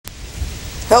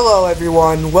Hello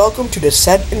everyone, welcome to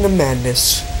Descent into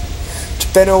Madness.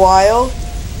 It's been a while,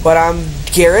 but I'm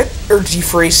Garrett, or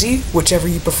GFracy, whichever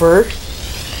you prefer.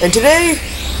 And today,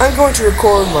 I'm going to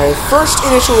record my first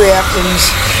initial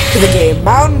reactions to the game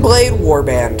Mount & Blade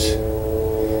Warband.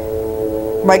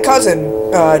 My cousin,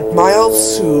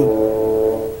 Miles,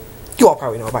 who you all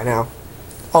probably know by now,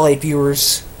 all 8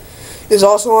 viewers, is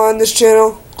also on this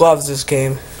channel, loves this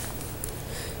game.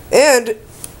 And,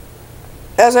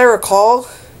 as I recall,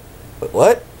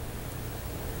 what?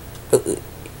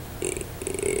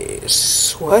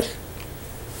 What?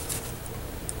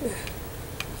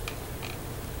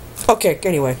 Okay,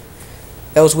 anyway.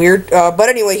 That was weird. But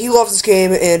anyway, he loves this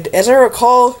game, and as I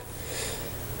recall,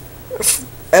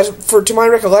 to my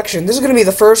recollection, this is going to be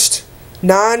the first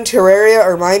non-Terraria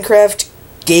or Minecraft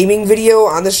gaming video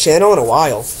on this channel in a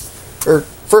while. Or,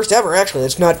 first ever, actually.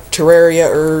 It's not Terraria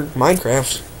or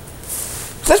Minecraft.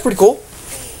 So that's pretty cool.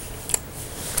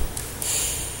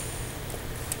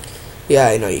 Yeah,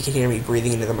 I know, you can hear me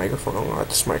breathing into the microphone a lot.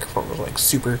 This microphone is, like,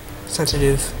 super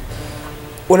sensitive.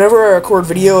 Whenever I record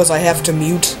videos, I have to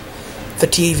mute the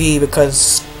TV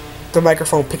because the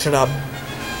microphone picks it up.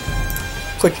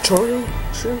 Quick tutorial?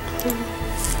 Sure.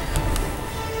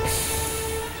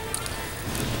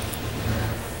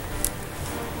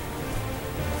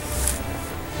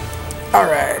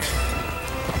 Alright.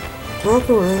 Walk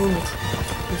around.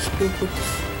 Speak with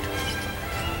the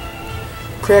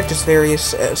practice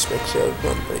various aspects of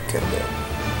gunplay combat.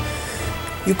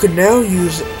 You can now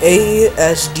use A,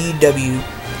 S, D, W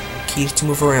keys to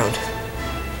move around.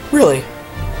 Really?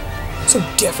 Some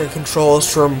different controls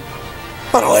from,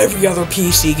 I don't know, every other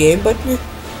PC game, but I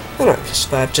don't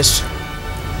know, just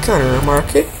kind of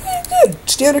remark it. Good,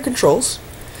 standard controls.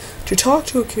 To talk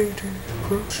to a character,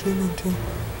 approach him until...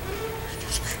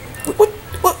 What?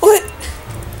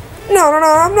 No,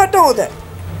 I'm not done with that.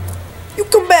 You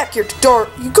come back here,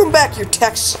 you come back here,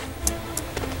 text.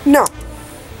 No.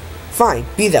 Fine,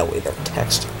 be that way then,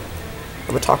 text. I'm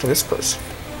gonna talk to this person.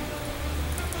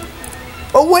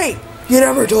 Oh wait, you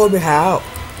never told me how.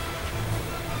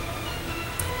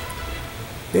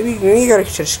 Maybe you gotta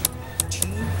just T,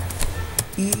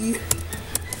 E.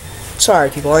 Sorry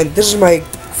people, this is my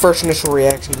first initial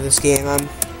reaction to this game.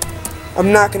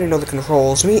 I'm not gonna know the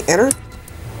controls. Let me enter.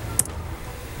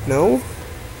 No.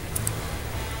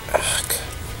 Ugh.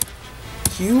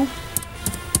 Q.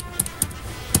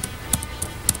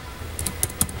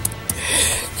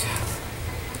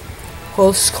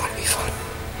 Well, this is going to be fun.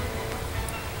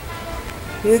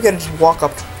 You gotta just walk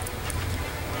up.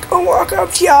 Go walk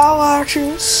up to y'all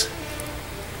archers.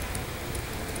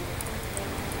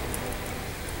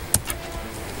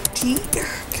 T.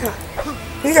 God.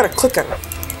 You gotta click on him.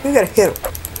 You gotta hit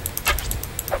him.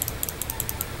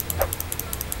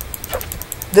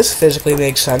 This physically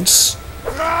makes sense.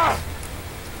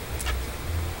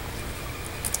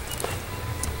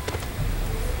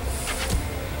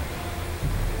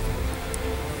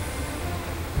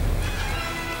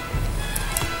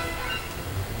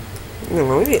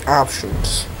 No, maybe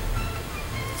options.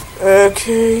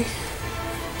 Okay.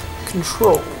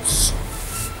 Controls.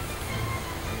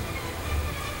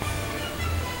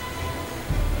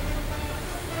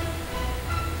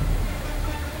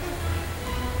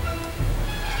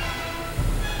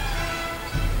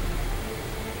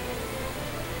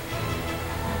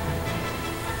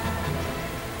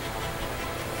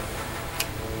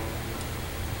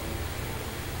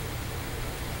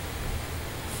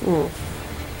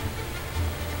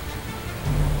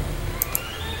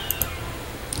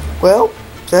 Well,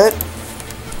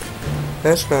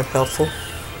 that's not helpful.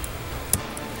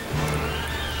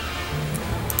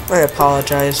 I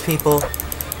apologize, people.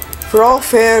 For all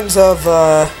fans of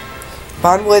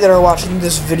Mount & Blade that are watching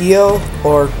this video,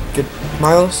 or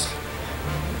Miles,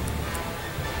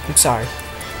 I'm sorry.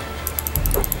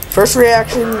 First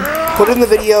reaction, put it in the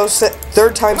video,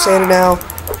 third time saying it now.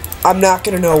 I'm not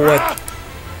gonna know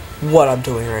what I'm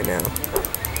doing right now.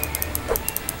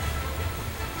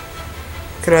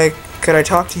 Can I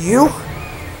talk to you?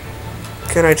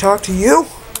 Can I talk to you?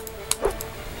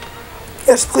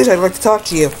 Yes, please, I'd like to talk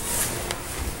to you.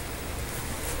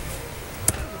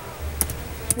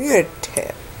 You gotta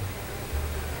tap.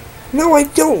 No, I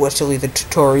don't wish to leave the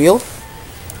tutorial.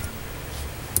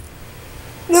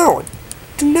 No, I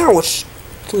do not wish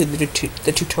to leave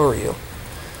the tutorial.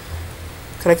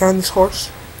 Can I get on this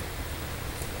horse?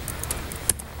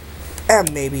 M,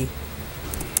 maybe.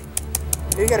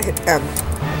 Maybe you gotta hit M.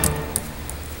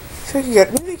 Maybe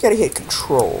you gotta hit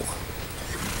Control.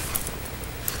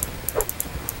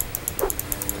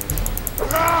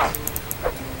 I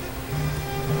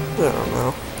don't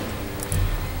know.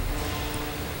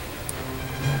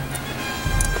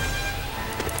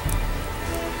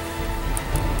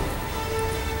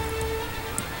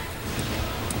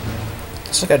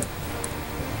 It's like a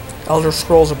Elder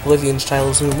Scrolls Oblivion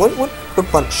style zoom. What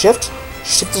button? Shift?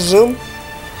 Shift to zoom?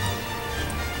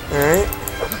 Alright.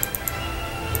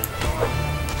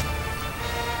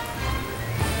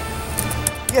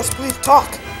 Yes, please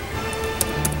talk!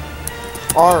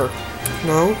 R.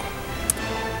 No?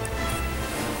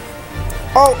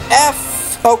 Oh,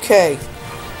 F! Okay.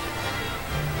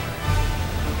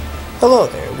 Hello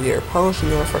there, we are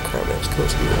polishing off our comments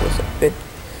because we were with a bit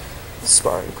of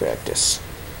sparring practice.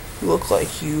 You look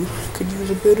like you could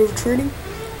use a bit of training.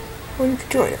 Why don't you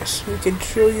join us? We can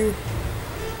show you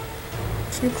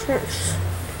a few tricks.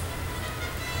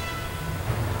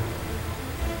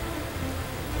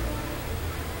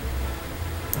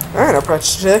 Alright, I'll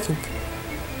practice attacking.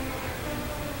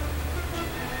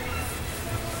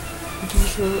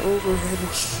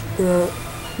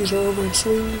 These are overhead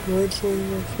swing, right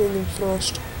swing, left swing, and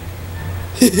thrust.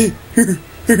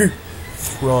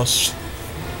 Thrust.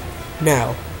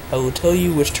 Now, I will tell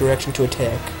you which direction to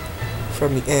attack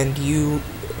from the end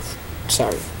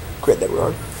sorry, read that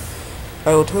wrong.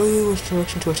 I will tell you which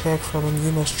direction to attack from, and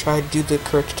you must try to do the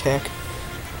correct attack.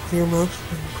 On your mouse,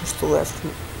 and push the left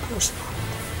mouse.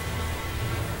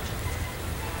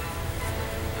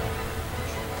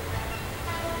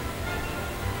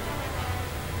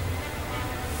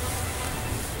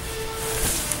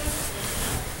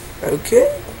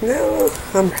 Okay, now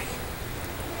I'm ready.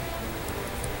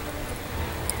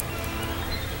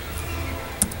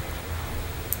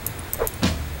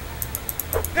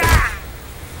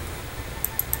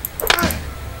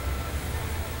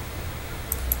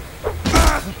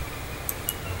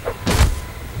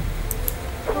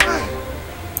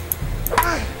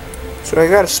 So I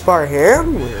gotta spar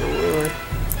him?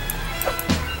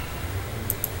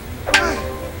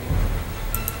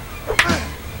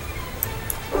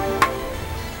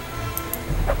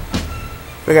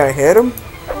 I gotta hit him?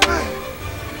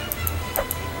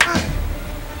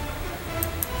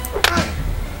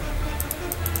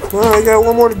 Well, I got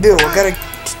one more to do. I gotta...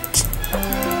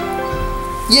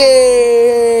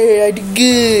 Yay! I did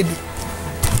good!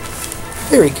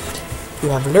 Very good. You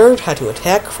have learned how to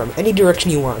attack from any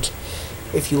direction you want.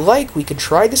 If you like, we could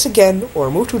try this again,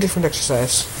 or move to a different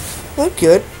exercise. I'm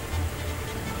good.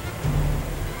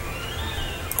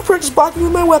 I'll practice blocking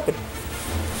with my weapon.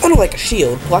 Unlike a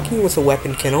shield, blocking with a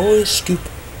weapon can only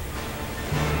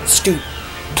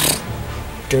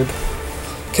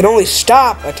can only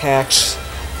stop attacks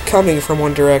coming from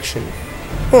one direction.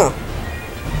 Huh.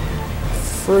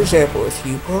 For example, if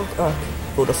you block up,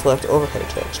 it will deflect overhead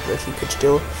attacks, but you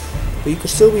could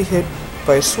still be hit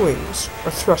by swings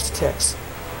or thrust attacks.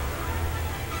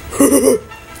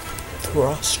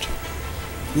 Thrust.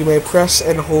 You may press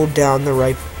and hold down the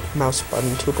right mouse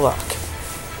button to block.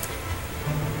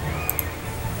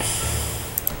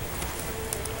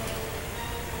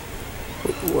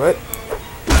 Wait, what?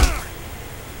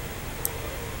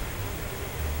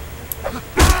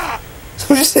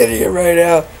 I'm just hitting it right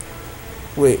now.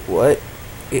 Wait, what?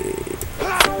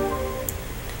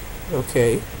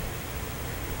 Okay.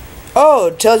 Oh,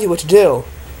 it tells you what to do.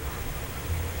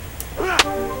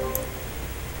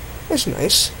 That's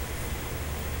nice.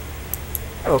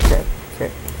 Okay,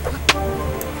 okay.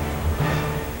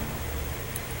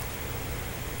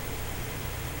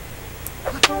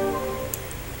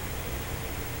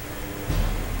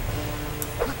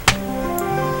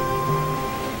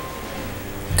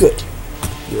 Good.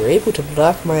 You were able to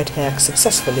block my attack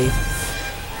successfully.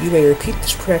 You may repeat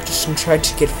this practice and try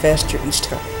to get faster each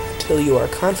time, until you are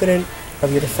confident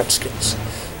of your defense skills.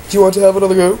 Do you want to have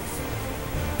another go?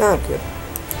 I'm good.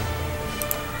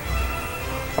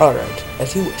 Alright,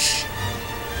 as you wish.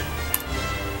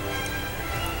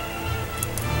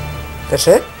 That's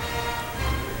it?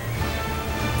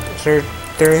 Is there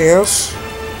anything else?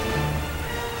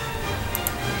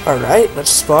 Alright,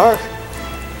 let's spar.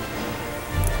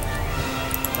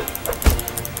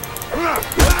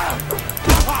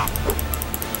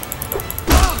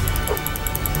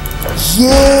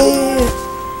 Yeah!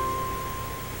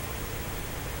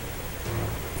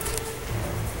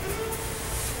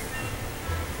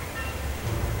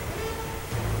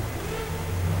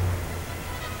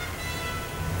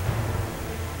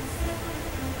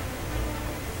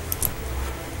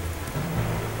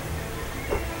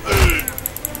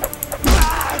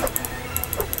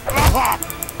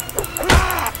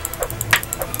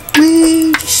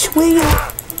 Wee!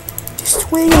 Just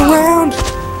swing around!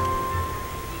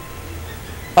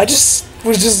 I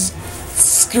was just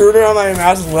screwing around my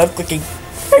mouse and left clicking.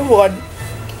 I won.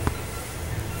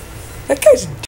 That guy's